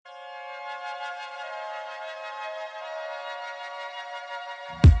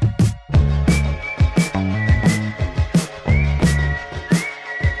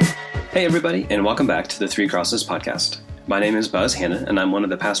Hey everybody, and welcome back to the Three Crosses podcast. My name is Hannon, and I'm one of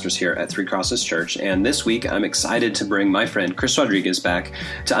the pastors here at Three Crosses Church, and this week I'm excited to bring my friend Chris Rodriguez back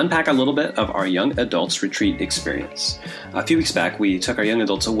to unpack a little bit of our young adults retreat experience. A few weeks back, we took our young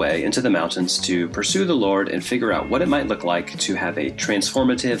adults away into the mountains to pursue the Lord and figure out what it might look like to have a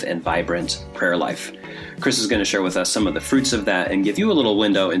transformative and vibrant prayer life. Chris is going to share with us some of the fruits of that and give you a little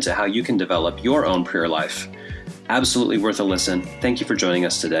window into how you can develop your own prayer life. Absolutely worth a listen. Thank you for joining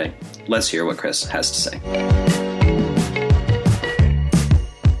us today. Let's hear what Chris has to say.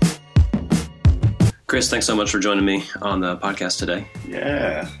 Chris, thanks so much for joining me on the podcast today.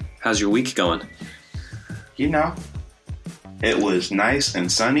 Yeah. How's your week going? You know, it was nice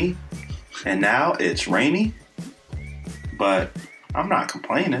and sunny, and now it's rainy, but I'm not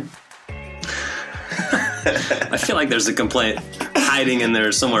complaining. I feel like there's a complaint hiding in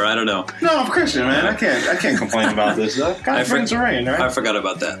there somewhere. I don't know. No, I'm Christian, man. I can't complain about this stuff. God brings the rain, right? I forgot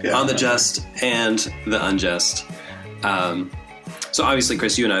about that. Yeah. On the just and the unjust. So obviously,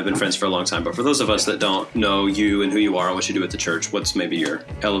 Chris, you and I have been friends for a long time, but for those of us that don't know you and who you are and what you do at the church, what's maybe your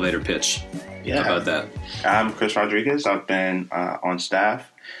elevator pitch about that? I'm Chris Rodriguez. I've been on staff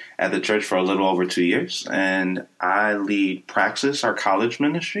at the church for a little over 2 years, and I lead Praxis, our college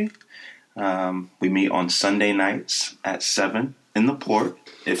ministry. We meet on Sunday nights at 7 in the Port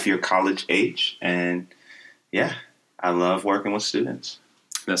if you're college age. And yeah, I love working with students.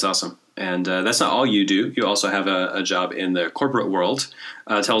 That's awesome. And that's not all you do. You also have a job in the corporate world.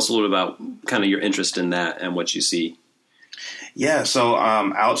 Tell us a little about kind of your interest in that and what you see. Yeah, so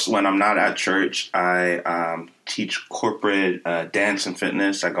when I'm not at church, I teach corporate dance and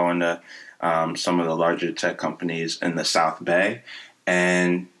fitness. I go into some of the larger tech companies in the South Bay,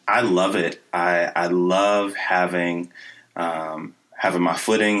 and I love it. I love having my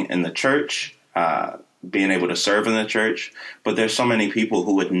footing in the church, being able to serve in the church. But there's so many people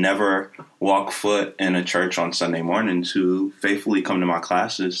who would never walk foot in a church on Sunday mornings who faithfully come to my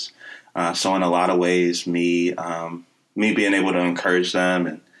classes. So in a lot of ways, me being able to encourage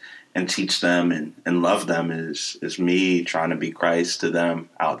them and teach them and love them is me trying to be Christ to them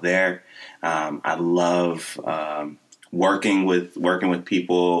out there. I love working with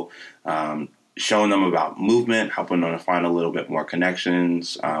people, showing them about movement, helping them to find a little bit more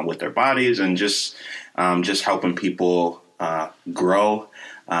connections with their bodies, and just helping people grow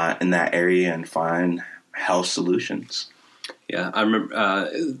in that area and find health solutions. Yeah, I remember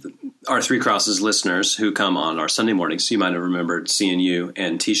our Three Crosses listeners who come on our Sunday mornings. So you might have remembered seeing you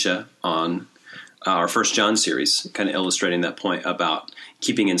and Tisha on our First John series, kind of illustrating that point about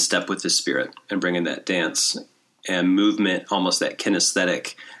keeping in step with the Spirit and bringing that dance and movement, almost that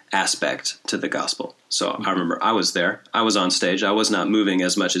kinesthetic aspect to the gospel. So I remember I was there. I was on stage. I was not moving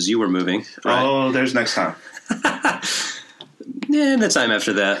as much as you were moving. Right? Oh, there's next time. Yeah, and the time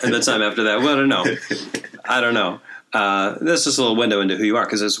after that. And the time after that. Well, I don't know. That's just a little window into who you are,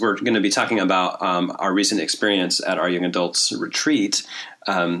 because as we're going to be talking about our recent experience at our young adults retreat,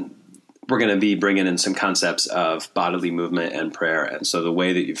 we're going to be bringing in some concepts of bodily movement and prayer. And so the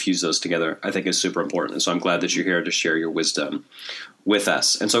way that you fuse those together, I think, is super important. And so I'm glad that you're here to share your wisdom with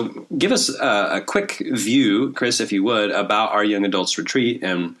us. And so give us a quick view, Chris, if you would, about our young adults retreat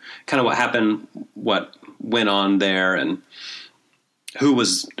and kind of what happened, what went on there, and who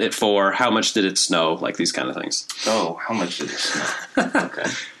was it for, how much did it snow, like these kind of things. Oh, how much did it snow? Okay.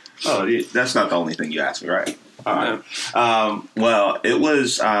 Oh, that's not the only thing you asked me, right? All right. Well, it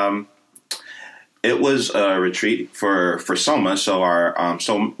was a retreat for Soma, so our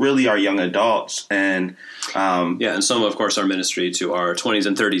young adults, and and Soma, of course, our ministry to our 20s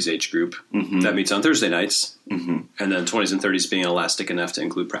and 30s age group that meets on Thursday nights, and then 20s and 30s being elastic enough to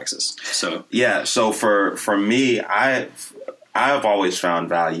include Praxis. So yeah, so for me, I've always found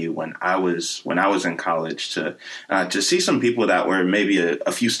value when I was in college to see some people that were maybe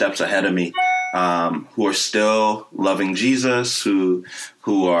a few steps ahead of me, who are still loving Jesus, who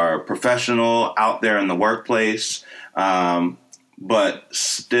are professional out there in the workplace, but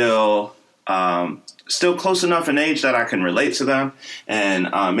still close enough in age that I can relate to them and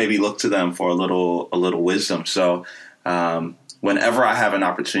maybe look to them for a little wisdom. So whenever I have an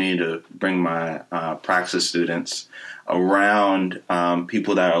opportunity to bring my Praxis students around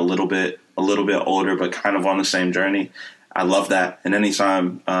people that are a little bit older but kind of on the same journey, I love that. And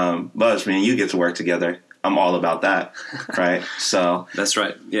anytime Buzz, me and you get to work together, I'm all about that, right? So that's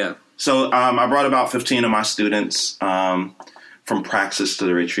right, yeah. So I brought about 15 of my students from Praxis to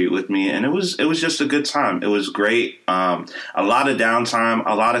the retreat with me, and it was just a good time. It was great. A lot of downtime,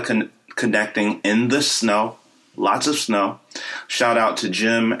 a lot of connecting in the snow, lots of snow. Shout out to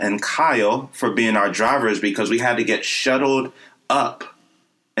Jim and Kyle for being our drivers because we had to get shuttled up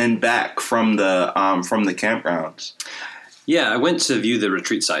and back from the campgrounds. Yeah, I went to view the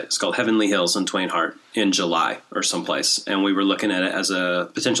retreat site. It's called Heavenly Hills in Twain Harte in July or someplace. And we were looking at it as a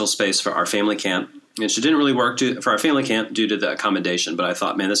potential space for our family camp. And it didn't really work for our family camp due to the accommodation. But I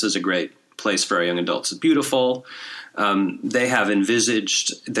thought, man, this is a great place for our young adults. It's beautiful. They have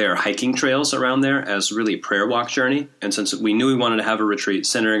envisaged their hiking trails around there as really a prayer walk journey. And since we knew we wanted to have a retreat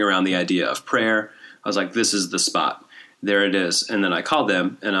centering around the idea of prayer, I was like, this is the spot. There it is. And then I called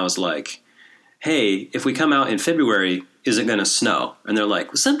them and I was like, hey, if we come out in February, is it going to snow? And they're like,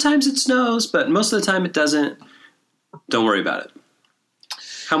 well, sometimes it snows, but most of the time it doesn't. Don't worry about it.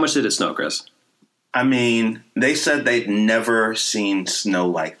 How much did it snow, Chris? I mean, they said they'd never seen snow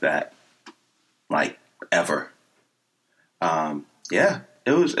like that, like ever. Yeah,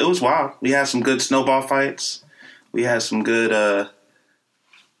 it was wild. We had some good snowball fights. We had some good,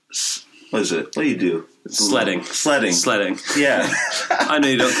 what is it? What do you do? Sledding. Yeah. I know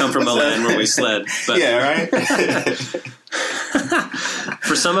you don't come from a land where we sled, but yeah, right.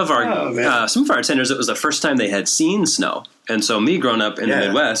 For some of our attenders, it was the first time they had seen snow. And so me growing up in the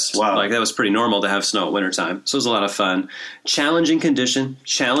Midwest, like that was pretty normal to have snow at wintertime. So it was a lot of fun. Challenging condition,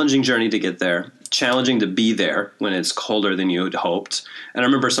 challenging journey to get there, challenging to be there when it's colder than you had hoped. And I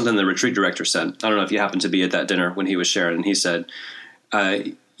remember something the retreat director said. I don't know if you happened to be at that dinner when he was sharing. And he said,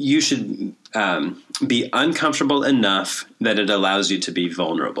 you should be uncomfortable enough that it allows you to be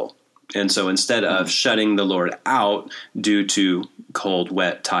vulnerable. And so instead of shutting the Lord out due to cold,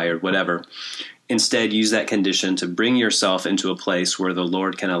 wet, tired, whatever, instead use that condition to bring yourself into a place where the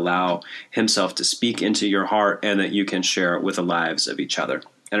Lord can allow himself to speak into your heart and that you can share it with the lives of each other.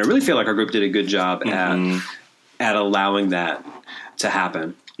 And I really feel like our group did a good job at allowing that to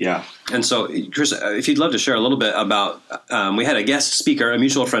happen. Yeah. And so, Chris, if you'd love to share a little bit about, we had a guest speaker, a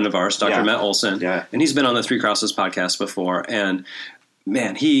mutual friend of ours, Dr. Matt Olson, and he's been on the Three Crosses podcast before. And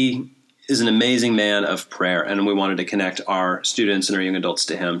man, he is an amazing man of prayer. And we wanted to connect our students and our young adults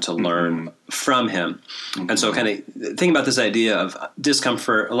to him to learn from him. And so kind of thinking about this idea of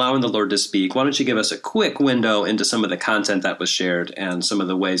discomfort, allowing the Lord to speak, why don't you give us a quick window into some of the content that was shared and some of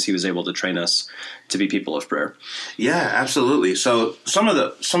the ways he was able to train us to be people of prayer? Yeah, absolutely. So some of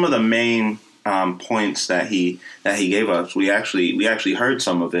the main points that he gave us, we actually heard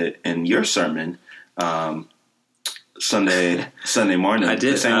some of it in your sermon Sunday morning. I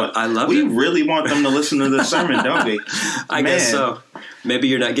did. I loved it. We it. really want them to listen to the sermon, don't we? I guess so. Maybe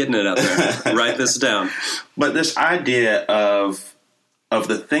you're not getting it out there. Write this down. But this idea of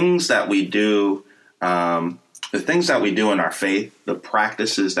the things that we do, the things that we do in our faith, the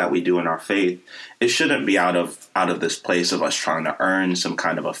practices that we do in our faith, it shouldn't be out of this place of us trying to earn some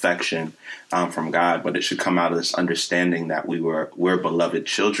kind of affection from God, but it should come out of this understanding that we're beloved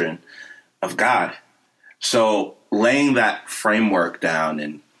children of God. So laying that framework down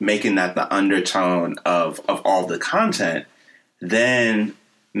and making that the undertone of all the content, then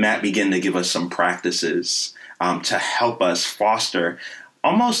Matt began to give us some practices to help us foster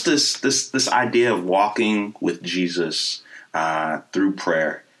almost this idea of walking with Jesus through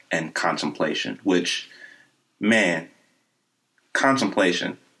prayer and contemplation, which, man,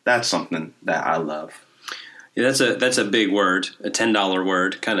 contemplation, that's something that I love. Yeah, that's a big word, a $10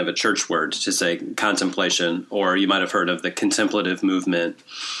 word, kind of a church word to say contemplation, or you might have heard of the contemplative movement.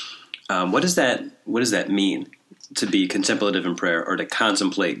 What does that mean to be contemplative in prayer or to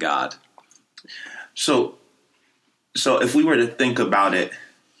contemplate God? So if we were to think about it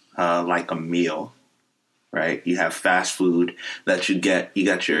like a meal, right? You have fast food that you get. You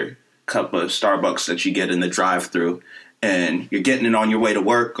got your cup of Starbucks that you get in the drive-thru, and you're getting it on your way to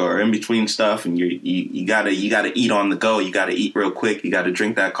work or in between stuff, and you gotta eat on the go. You gotta eat real quick. You gotta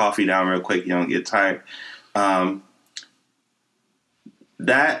drink that coffee down real quick. You don't get tired.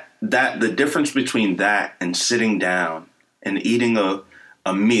 That the difference between that and sitting down and eating a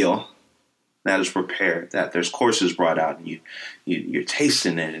meal that is prepared, that there's courses brought out, and you're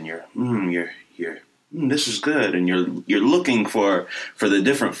tasting it, and you're this is good, and you're looking for the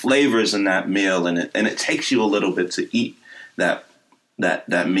different flavors in that meal, and it takes you a little bit to eat that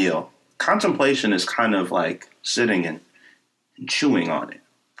meal. Contemplation is kind of like sitting and chewing on it,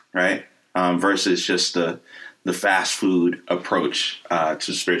 right? Versus just the fast food approach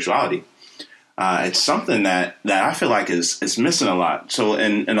to spirituality. It's something that I feel like is missing a lot. So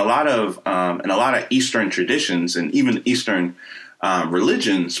in a lot of Eastern traditions and even Eastern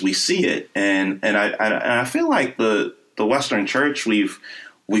religions, we see it, and I feel like the Western Church we've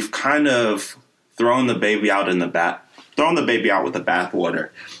kind of thrown the baby out with the bathwater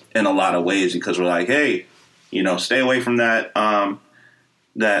in a lot of ways, because we're like, hey, Stay away from that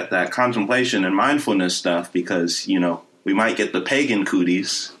that contemplation and mindfulness stuff because, we might get the pagan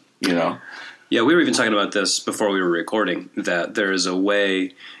cooties, Yeah, we were even talking about this before we were recording, that there is a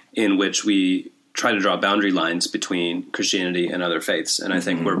way in which we try to draw boundary lines between Christianity and other faiths. And I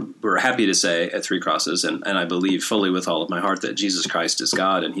think we're happy to say at Three Crosses, and I believe fully with all of my heart that Jesus Christ is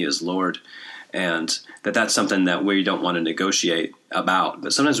God and he is Lord, and that's something that we don't want to negotiate about.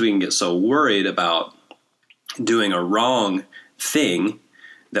 But sometimes we can get so worried about doing a wrong thing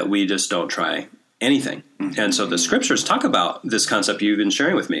that we just don't try anything. And so the scriptures talk about this concept you've been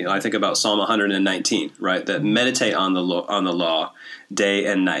sharing with me. I think about Psalm 119, right? That meditate on the law day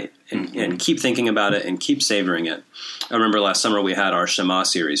and night and keep thinking about it and keep savoring it. I remember last summer we had our Shema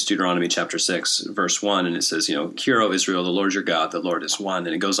series, Deuteronomy chapter 6, verse 1, and it says, Hear, O Israel, the Lord your God, the Lord is one.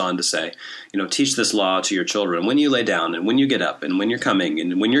 And it goes on to say, teach this law to your children when you lay down and when you get up and when you're coming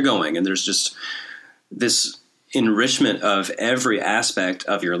and when you're going. And there's just this enrichment of every aspect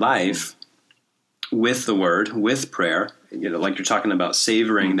of your life with the word, with prayer, like you're talking about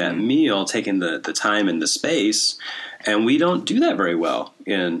savoring that meal, taking the time and the space. And we don't do that very well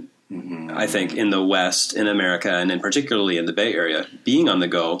I think, in the West, in America, and in particularly in the Bay Area, being on the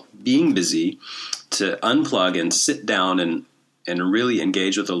go, being busy, to unplug and sit down and really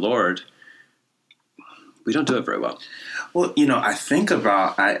engage with the Lord. We don't do it very well. Well,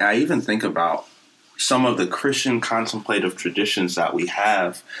 I even think about some of the Christian contemplative traditions that we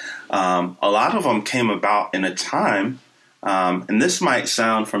have. A lot of them came about in a time, and this might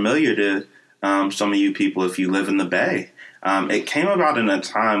sound familiar to some of you people if you live in the Bay. It came about in a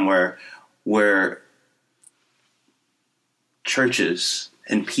time where churches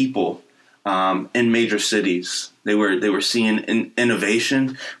and people in major cities, they were seeing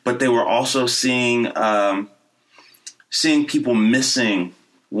innovation, but they were also seeing people missing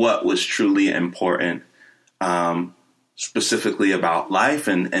what was truly important, specifically about life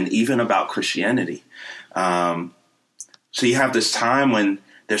and even about Christianity. So you have this time when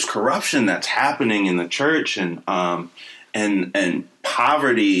there's corruption that's happening in the church and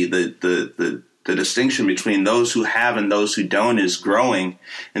poverty, the distinction between those who have and those who don't is growing.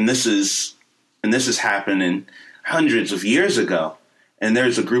 And this is happening hundreds of years ago. And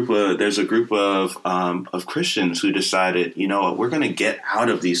there's a group of Christians who decided, we're going to get out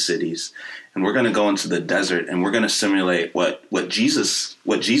of these cities and we're going to go into the desert and we're going to simulate what Jesus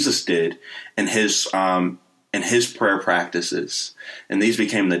did in his prayer practices. And these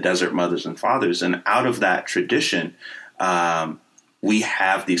became the desert mothers and fathers. And out of that tradition, we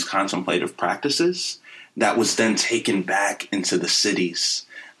have these contemplative practices that was then taken back into the cities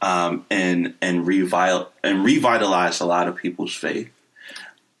and revitalized a lot of people's faith.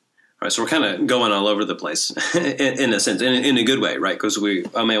 All right, so we're kind of going all over the place in a sense, in a good way, right? Because we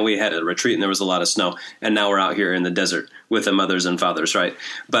had a retreat and there was a lot of snow, and now we're out here in the desert with the mothers and fathers, right?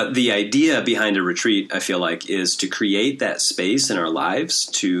 But the idea behind a retreat, I feel like, is to create that space in our lives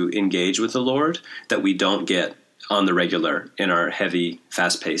to engage with the Lord that we don't get on the regular in our heavy,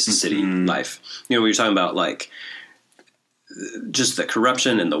 fast-paced city life. We were talking about like just the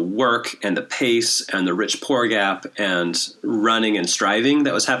corruption and the work and the pace and the rich-poor gap and running and striving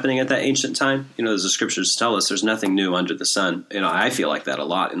that was happening at that ancient time. As the scriptures tell us, there's nothing new under the sun. I feel like that a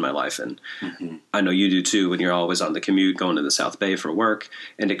lot in my life. And I know you do too when you're always on the commute going to the South Bay for work.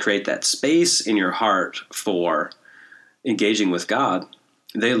 And to create that space in your heart for engaging with God,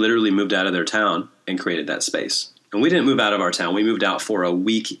 they literally moved out of their town and created that space. And we didn't move out of our town. We moved out for a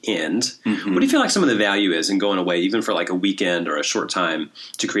weekend. What do you feel like some of the value is in going away, even for like a weekend or a short time,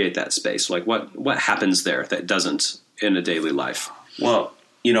 to create that space? Like what happens there that doesn't in a daily life? Well,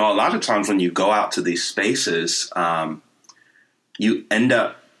 a lot of times when you go out to these spaces, you end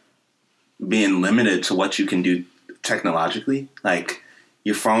up being limited to what you can do technologically. Like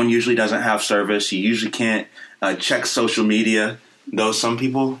your phone usually doesn't have service. You usually can't check social media. Though some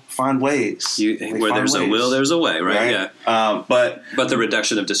people find ways. Where there's a will, there's a way, right? Yeah. But the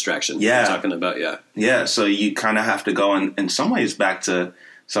reduction of distraction you're talking about, Yeah, so you kind of have to go in some ways back to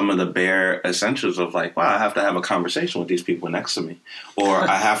some of the bare essentials of like, wow, I have to have a conversation with these people next to me. Or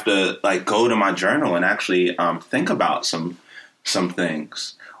I have to like go to my journal and actually think about some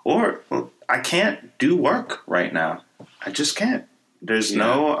things. Or I can't do work right now. I just can't. There's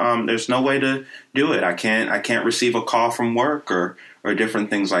no way to do it. I can't receive a call from work or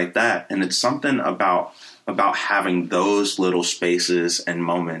different things like that. And it's something about having those little spaces and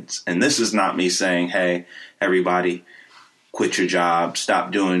moments. And this is not me saying, hey, everybody, quit your job,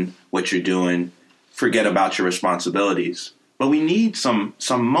 stop doing what you're doing, forget about your responsibilities. But we need some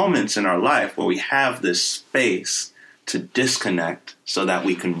moments in our life where we have this space to disconnect so that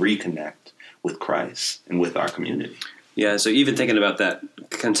we can reconnect. with Christ and with our community. Yeah, so even thinking about that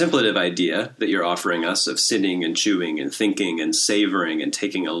contemplative idea that you're offering us of sitting and chewing and thinking and savoring and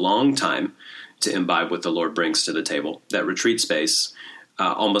taking a long time to imbibe what the Lord brings to the table, that retreat space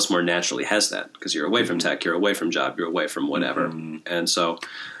almost more naturally has that, because you're away from tech, you're away from job, you're away from whatever. Mm-hmm. And so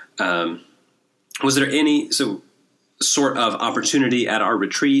was there any sort of opportunity at our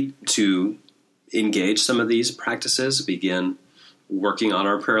retreat to engage some of these practices, begin working on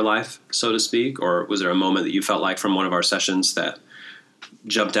our prayer life, so to speak? Or was there a moment that you felt like from one of our sessions that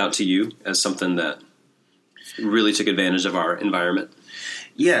jumped out to you as something that really took advantage of our environment?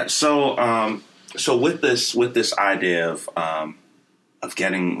 Yeah. So with this idea of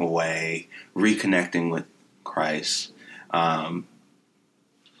getting away, reconnecting with Christ,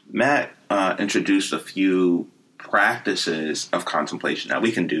 Matt introduced a few practices of contemplation that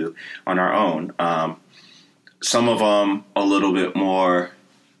we can do on our own. Some of them a little bit more,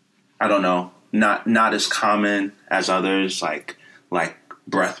 I don't know, not as common as others, like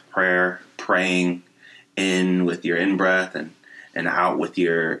breath prayer, praying in with your in breath and out with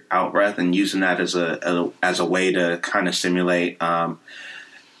your out breath, and using that as a way to kind of simulate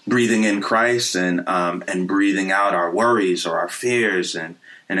breathing in Christ and breathing out our worries or our fears and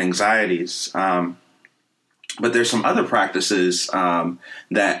anxieties. But there's some other practices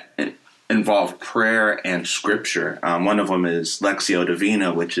that involve prayer and scripture. One of them is Lectio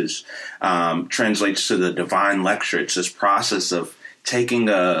Divina, which is translates to the divine lecture. It's this process of taking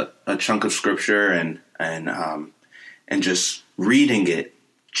a chunk of scripture and just reading it,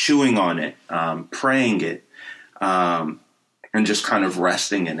 chewing on it, praying it, and just kind of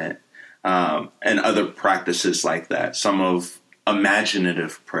resting in it, and other practices like that. Some of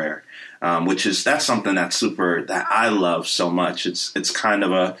imaginative prayer, that's something that I love so much. It's kind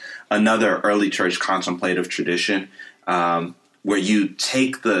of another early church contemplative tradition, where you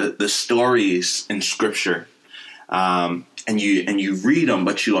take the stories in scripture, and you read them,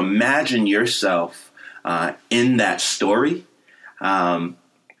 but you imagine yourself in that story. And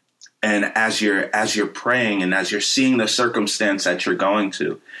as you're praying and as you're seeing the circumstance that you're going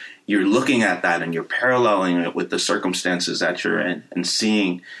to, you're looking at that and you're paralleling it with the circumstances that you're in and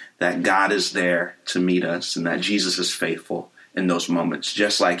seeing that God is there to meet us and that Jesus is faithful in those moments,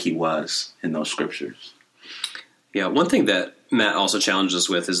 just like he was in those scriptures. Yeah, one thing that Matt also challenges us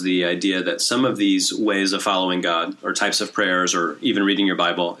with is the idea that some of these ways of following God or types of prayers or even reading your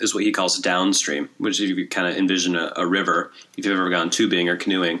Bible is what he calls downstream, which if you kind of envision a river, if you've ever gone tubing or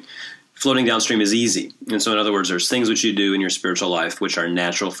canoeing, floating downstream is easy. And so in other words, there's things which you do in your spiritual life which are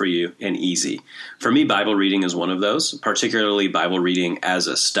natural for you and easy. For me, Bible reading is one of those, particularly Bible reading as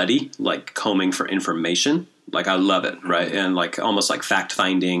a study, like combing for information. Like I love it, right? And like almost like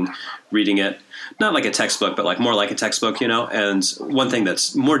fact-finding, reading it. Not like a textbook, but like more like a textbook, And one thing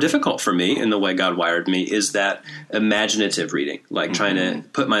that's more difficult for me in the way God wired me is that imaginative reading, like trying to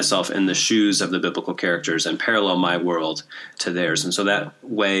put myself in the shoes of the biblical characters and parallel my world to theirs. And so that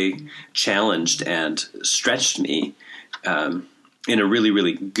way challenged and stretched me in a really,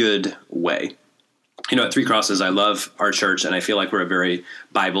 really good way. At Three Crosses, I love our church, and I feel like we're a very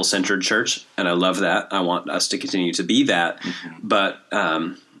Bible-centered church, and I love that. I want us to continue to be that. But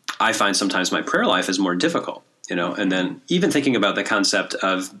I find sometimes my prayer life is more difficult, and then even thinking about the concept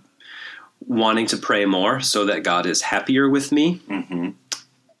of wanting to pray more so that God is happier with me,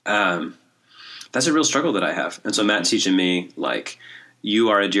 that's a real struggle that I have. And so Matt teaching me, like, you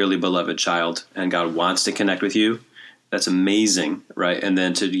are a dearly beloved child, and God wants to connect with you. That's amazing, right? And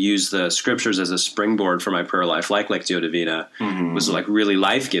then to use the scriptures as a springboard for my prayer life, like Lectio Divina, was like really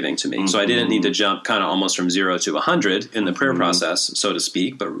life-giving to me. So I didn't need to jump kind of almost from 0 to 100 in the prayer process, so to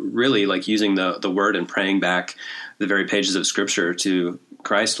speak, but really like using the word and praying back the very pages of scripture to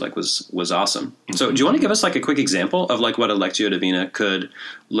Christ, like was awesome. So do you want to give us like a quick example of like what a Lectio Divina could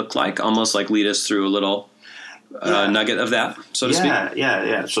look like, almost like lead us through a little nugget of that, so to speak?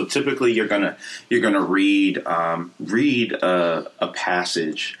 Yeah. So typically you're gonna read a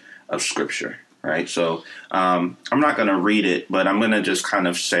passage of scripture, right? So I'm not gonna read it, but I'm gonna just kind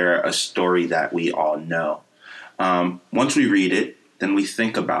of share a story that we all know. Once we read it, then we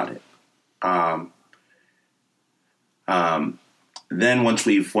think about it. Then once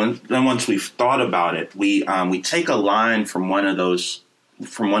we've thought about it, we take a line from one of those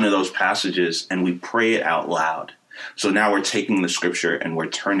passages and we pray it out loud. So now we're taking the scripture and we're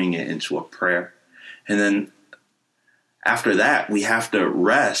turning it into a prayer. And then after that, we have to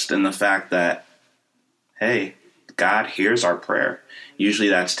rest in the fact that, hey, God hears our prayer. Usually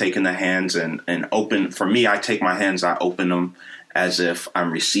that's taking the hands and open. For me, I take my hands, I open them as if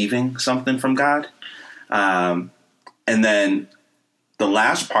I'm receiving something from God. And then the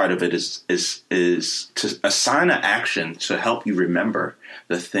last part of it is to assign an action to help you remember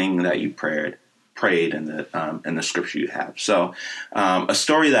the thing that you prayed in the scripture you have. So a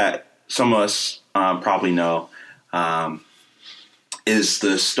story that some of us probably know is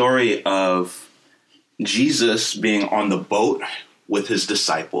the story of Jesus being on the boat with his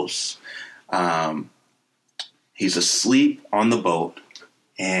disciples. He's asleep on the boat,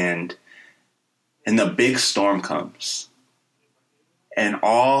 and the big storm comes. And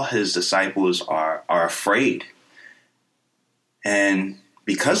all his disciples are afraid. And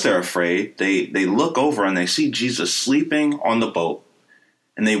because they're afraid, they look over and they see Jesus sleeping on the boat.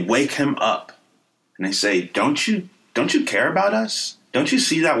 And they wake him up. And they say, Don't you care about us? Don't you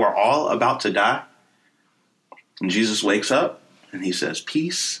see that we're all about to die? And Jesus wakes up and he says,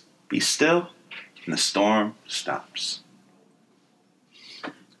 Peace, be still. And the storm stops.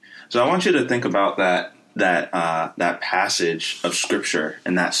 So I want you to think about that passage of scripture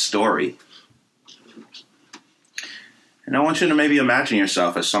and that story. And I want you to maybe imagine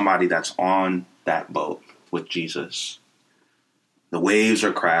yourself as somebody that's on that boat with Jesus. The waves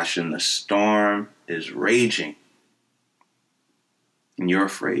are crashing, the storm is raging, and you're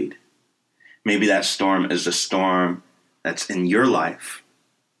afraid. Maybe that storm is the storm that's in your life.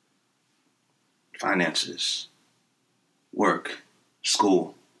 Finances, work,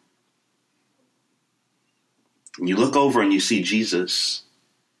 school. And you look over and you see Jesus,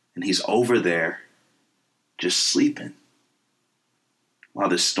 and he's over there just sleeping while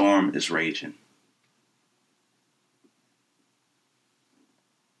the storm is raging.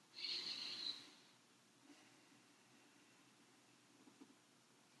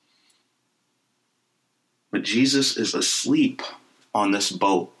 But Jesus is asleep on this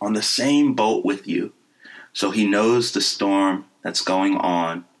boat, on the same boat with you. So he knows the storm that's going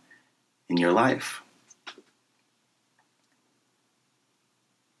on in your life.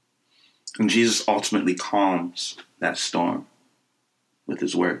 And Jesus ultimately calms that storm with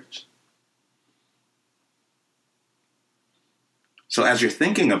his words. So as you're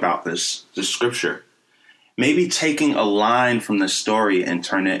thinking about this scripture, maybe taking a line from the story and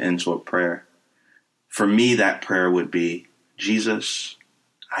turn it into a prayer. For me, that prayer would be, Jesus,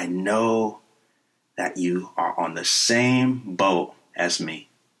 I know that you are on the same boat as me.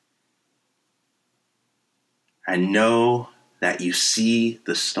 I know that you see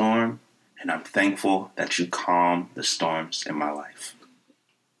the storm, and I'm thankful that you calm the storms in my life.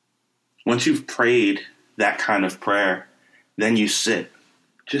 Once you've prayed that kind of prayer, then you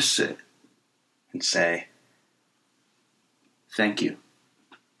just sit and say, thank you.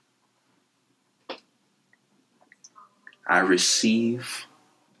 I receive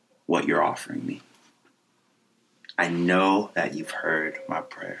what you're offering me. I know that you've heard my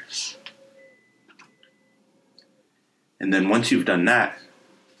prayers. And then once you've done that,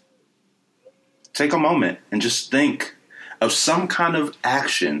 take a moment and just think of some kind of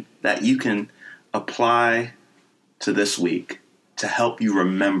action that you can apply to this week to help you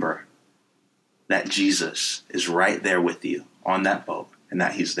remember that Jesus is right there with you on that boat and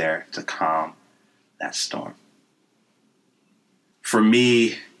that he's there to calm that storm. For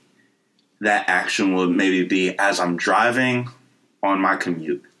me, that action will maybe be as I'm driving on my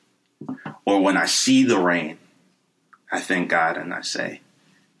commute, or when I see the rain, I thank God and I say,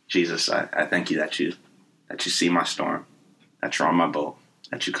 Jesus, I thank you that you see my storm, that you're on my boat,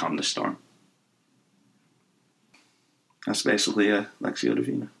 that you calm the storm. That's basically a Lectio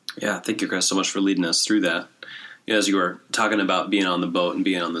Divina. Yeah, thank you, Chris, so much for leading us through that. As you were talking about being on the boat and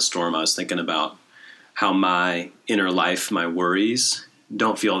being on the storm, I was thinking about how my inner life, my worries,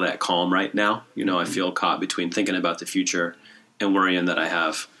 don't feel that calm right now. I feel caught between thinking about the future and worrying that I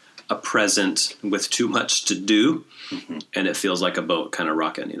have a present with too much to do. Mm-hmm. And it feels like a boat kind of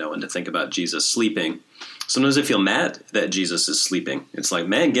rocking, and to think about Jesus sleeping. Sometimes I feel mad that Jesus is sleeping. It's like,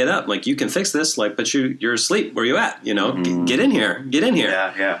 man, get up. Like, you can fix this. Like, but you're asleep. Where you at? Mm-hmm. Get in here. Get in here.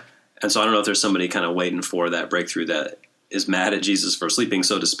 Yeah. And so I don't know if there's somebody kind of waiting for that breakthrough that is mad at Jesus for sleeping,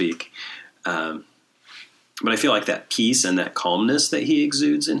 so to speak. But I feel like that peace and that calmness that he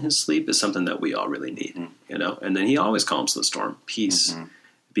exudes in his sleep is something that we all really need, And then he always calms the storm. Peace,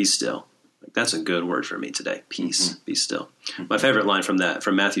 be still. Like, that's a good word for me today. Peace, be still. My favorite line from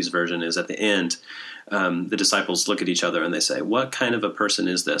Matthew's version is at the end, the disciples look at each other and they say, what kind of a person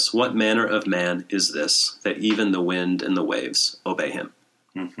is this? What manner of man is this, that even the wind and the waves obey him?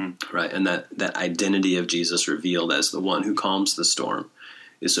 Mm-hmm. Right? And that identity of Jesus revealed as the one who calms the storm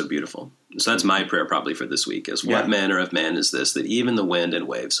is so beautiful. So that's my prayer probably for this week is, what manner of man is this, that even the wind and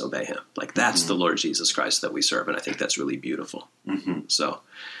waves obey him? Like, that's the Lord Jesus Christ that we serve. And I think that's really beautiful. Mm-hmm. So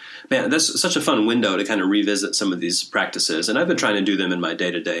Man, that's such a fun window to kind of revisit some of these practices. And I've been trying to do them in my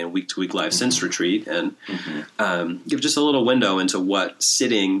day-to-day and week-to-week life since retreat, and give just a little window into what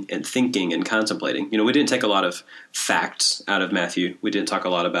sitting and thinking and contemplating. We didn't take a lot of facts out of Matthew. We didn't talk a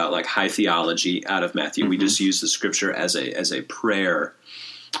lot about like high theology out of Matthew. We just used the scripture as a prayer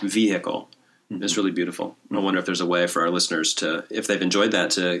vehicle. It's really beautiful. I wonder if there's a way for our listeners to, if they've enjoyed that,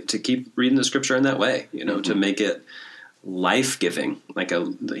 to keep reading the scripture in that way, to make it life-giving. Like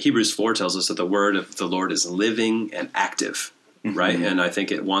Hebrews 4 tells us that the word of the Lord is living and active, right? And I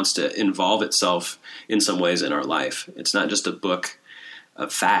think it wants to involve itself in some ways in our life. It's not just a book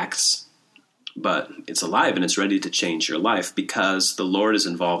of facts, but it's alive and it's ready to change your life because the Lord is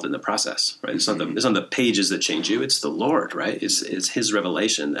involved in the process, right? It's not the pages that change you. It's the Lord, right? It's his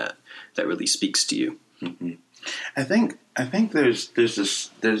revelation that really speaks to you. I think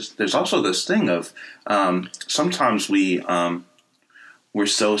there's also this thing of sometimes we're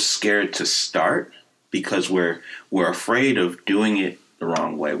so scared to start because we're afraid of doing it the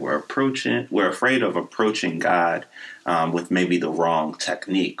wrong way. We're afraid of approaching God with maybe the wrong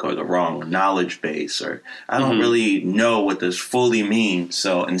technique or the wrong knowledge base, or I don't really know what this fully means.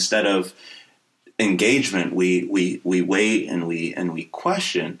 So instead of engagement, we wait and we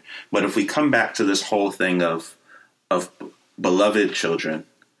question. But if we come back to this whole thing of beloved children,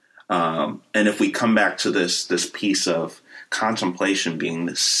 and if we come back to this piece of contemplation being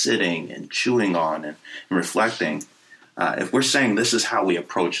the sitting and chewing on and reflecting, if we're saying this is how we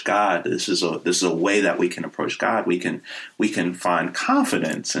approach God, this is a way that we can approach God, we can find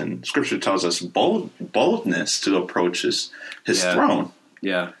confidence, and Scripture tells us boldness to approach His throne.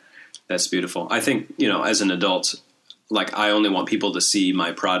 Yeah. That's beautiful. I think, as an adult, like I only want people to see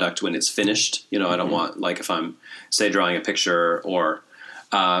my product when it's finished. I don't want, like if I'm, say, drawing a picture or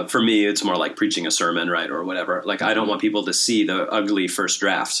for me, it's more like preaching a sermon, right, or whatever. Like I don't want people to see the ugly first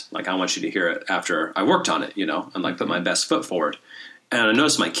draft. Like I want you to hear it after I worked on it, and like put my best foot forward. And I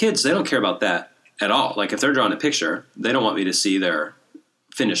notice my kids, they don't care about that at all. Like if they're drawing a picture, they don't want me to see their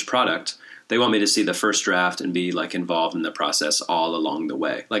finished product. They want me to see the first draft and be like involved in the process all along the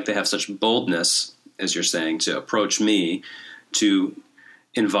way. Like they have such boldness, as you're saying, to approach me, to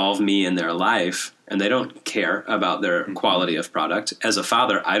involve me in their life, and they don't care about their quality of product. As a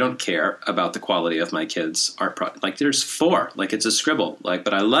father, I don't care about the quality of my kid's art product. Like there's 4, like it's a scribble, like,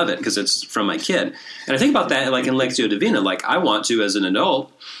 but I love it because it's from my kid. And I think about that like in Lectio Divina, like I want to, as an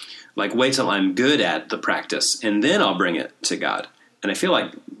adult, like wait till I'm good at the practice and then I'll bring it to God. And I feel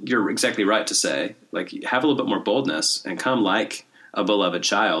like you're exactly right to say, like, have a little bit more boldness and come like a beloved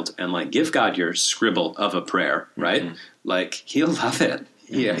child and like give God your scribble of a prayer, right? Like he'll love it.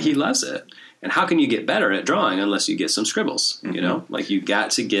 Yeah, he loves it. And how can you get better at drawing unless you get some scribbles, Like you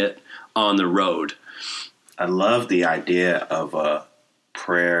got to get on the road. I love the idea of a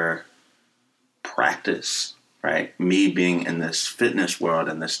prayer practice, right? Me being in this fitness world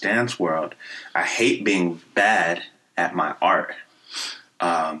and this dance world, I hate being bad at my art.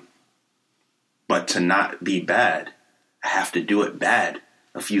 But to not be bad, I have to do it bad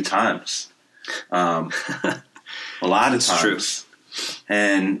a few times, a lot of times. True.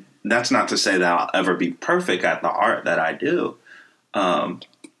 And that's not to say that I'll ever be perfect at the art that I do.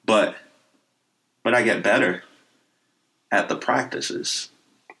 But I get better at the practices.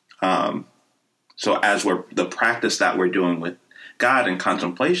 So as the practice that we're doing with God in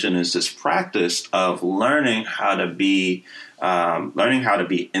contemplation is this practice of learning how to be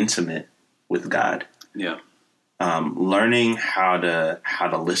intimate with God. Yeah. Learning how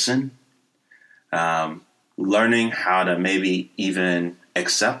to listen. Learning how to maybe even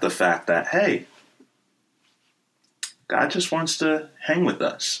accept the fact that, hey, God just wants to hang with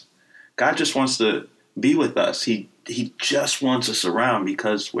us. God just wants to be with us. He just wants us around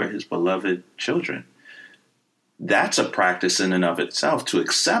because we're His beloved children. That's a practice in and of itself, to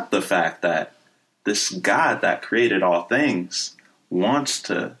accept the fact that this God that created all things wants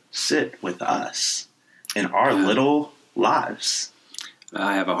to sit with us in our little lives.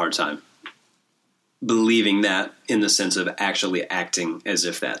 I have a hard time believing that in the sense of actually acting as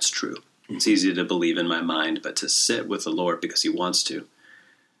if that's true. It's easy to believe in my mind, but to sit with the Lord because He wants to,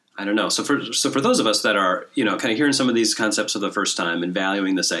 I don't know. So for those of us that are, kind of hearing some of these concepts for the first time and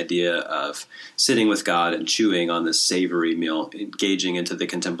valuing this idea of sitting with God and chewing on this savory meal, engaging into the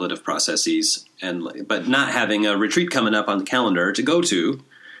contemplative processes, but not having a retreat coming up on the calendar to go to,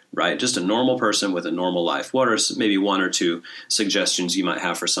 right? Just a normal person with a normal life. What are maybe 1 or 2 suggestions you might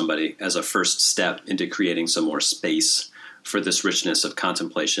have for somebody as a first step into creating some more space for this richness of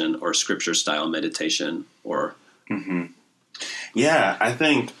contemplation or scripture style meditation or... Mm-hmm. Yeah, I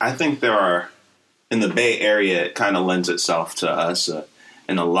think there are, in the Bay Area, it kind of lends itself to us, an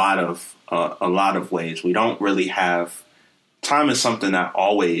in a lot of ways. We don't really have time is something that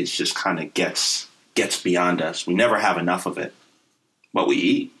always just kind of gets beyond us. We never have enough of it, but we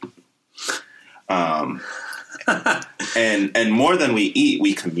eat. And more than we eat,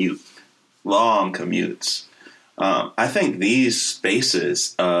 we commute, long commutes. I think these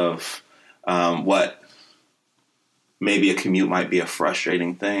spaces of what maybe a commute might be a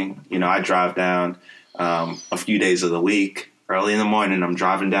frustrating thing. You know, I drive down a few days of the week. Early in the morning, I'm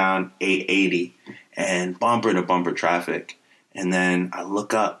driving down 880 and bumper to bumper traffic. And then I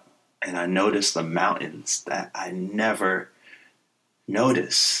look up and I notice the mountains that I never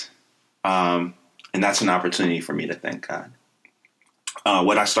notice. And that's an opportunity for me to thank God.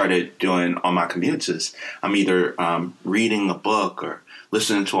 What I started doing on my commutes is I'm either reading a book or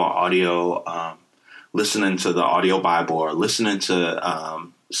listening to an audio, listening to the audio Bible, or listening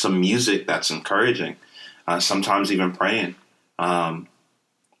to some music that's encouraging, sometimes even praying. While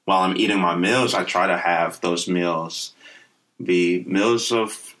I'm eating my meals, I try to have those meals be meals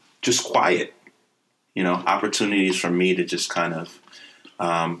of just quiet, you know, opportunities for me to just kind of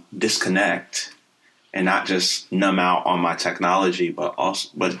disconnect and not just numb out on my technology, but also,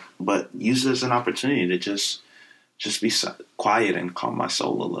 but use it as an opportunity to just be quiet and calm my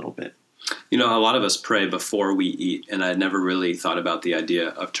soul a little bit. You know, a lot of us pray before we eat, and I'd never really thought about the idea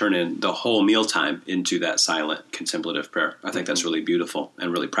of turning the whole mealtime into that silent contemplative prayer. I think that's really beautiful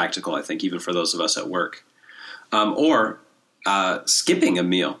and really practical, I think, even for those of us at work. Or skipping a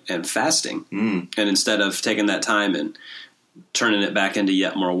meal and fasting. And instead of taking that time and turning it back into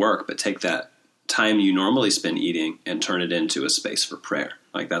yet more work, but take that time you normally spend eating and turn it into a space for prayer.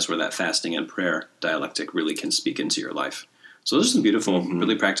 Like that's where that fasting and prayer dialectic really can speak into your life. So those are some beautiful,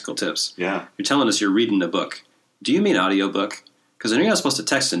 really practical tips. Yeah. You're telling us you're reading a book. Do you mean audiobook? Because I know you're not supposed to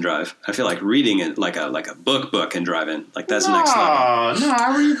text and drive. I feel like reading it like a book and driving, like that's next level. No,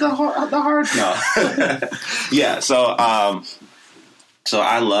 I read the hard. No. Yeah. So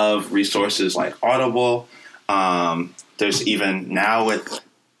I love resources like Audible. There's even now with,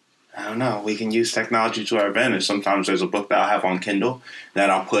 I don't know, we can use technology to our advantage. Sometimes there's a book that I'll have on Kindle that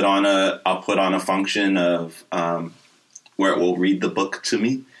I'll put on a function of where it will read the book to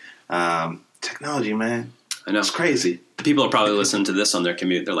me. Technology, man. I know. It's crazy. People are probably listening to this on their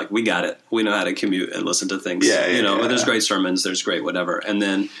commute. They're like, we got it. We know how to commute and listen to things. There's great sermons. There's great whatever. And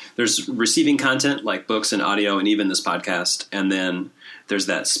then there's receiving content like books and audio and even this podcast. And then there's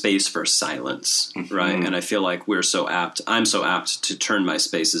that space for silence, right? And I feel like I'm so apt to turn my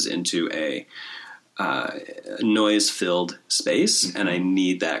spaces into a noise-filled space, and I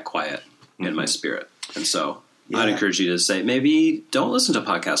need that quiet in my spirit. And so I'd encourage you to say, maybe don't listen to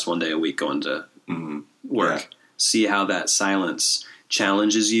podcasts one day a week going to work. Yeah. See how that silence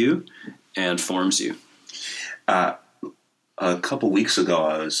challenges you and forms you. A couple weeks ago,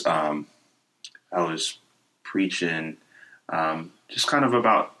 I was preaching just kind of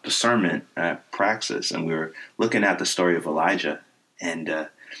about discernment at Praxis, and we were looking at the story of Elijah, and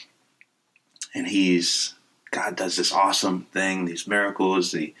God does this awesome thing, these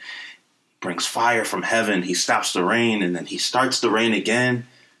miracles. He brings fire from heaven. He stops the rain, and then he starts the rain again.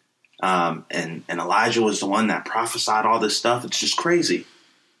 And Elijah was the one that prophesied all this stuff. It's just crazy.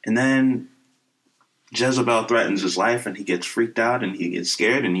 And then Jezebel threatens his life, and he gets freaked out, and he gets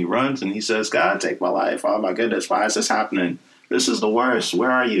scared, and he runs, and he says, God, take my life. Oh, my goodness. Why is this happening? This is the worst.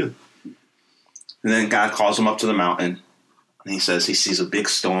 Where are you? And then God calls him up to the mountain, and he says he sees a big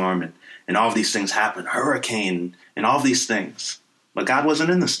storm, and all of these things happen, hurricane, and all of these things. But God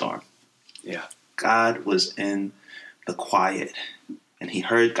wasn't in the storm. Yeah. God was in the quiet, and he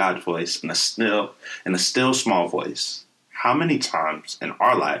heard God's voice in a still small voice. How many times in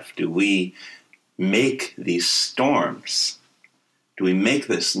our life do we make these storms? Do we make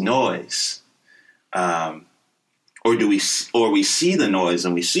this noise? Or we see the noise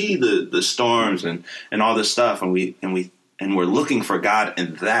and we see the storms and all this stuff, and we're looking for God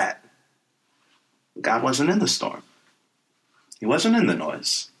in that. God wasn't in the storm. He wasn't in the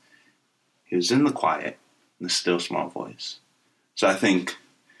noise. He was in the quiet, in the still small voice. So I think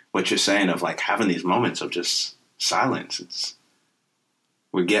what you're saying of like having these moments of just silence,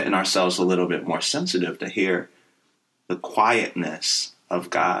 we're getting ourselves a little bit more sensitive to hear the quietness of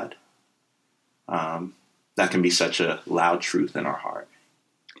God. That can be such a loud truth in our heart.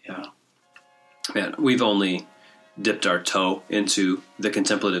 Yeah. Man, we've only dipped our toe into the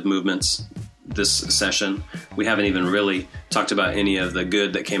contemplative movements this session. We haven't even really talked about any of the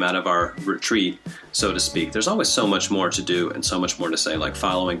good that came out of our retreat, so to speak. There's always so much more to do and so much more to say, like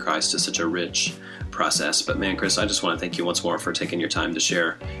following Christ is such a rich process. But man, Chris, I just want to thank you once more for taking your time to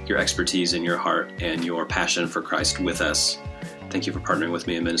share your expertise and your heart and your passion for Christ with us. thank you for partnering with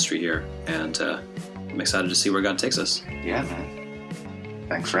me in ministry here. And I'm excited to see where God takes us. Yeah, man.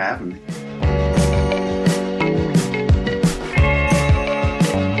 Thanks for having me.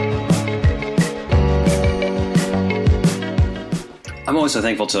 I'm always so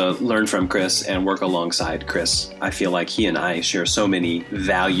thankful to learn from Chris and work alongside Chris. I feel like he and I share so many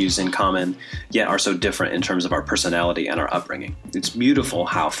values in common, yet are so different in terms of our personality and our upbringing. It's beautiful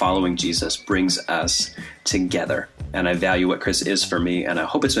how following Jesus brings us together. And I value what Chris is for me, and I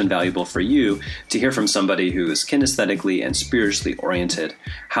hope it's been valuable for you to hear from somebody who is kinesthetically and spiritually oriented,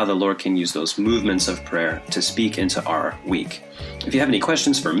 how the Lord can use those movements of prayer to speak into our week. If you have any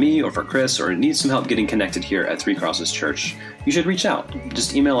questions for me or for Chris, or need some help getting connected here at Three Crosses Church, you should reach out.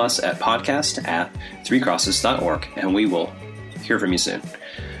 Just email us at podcast@threecrosses.org, and we will hear from you soon.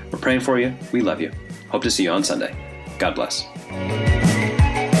 We're praying for you. We love you. Hope to see you on Sunday. God bless.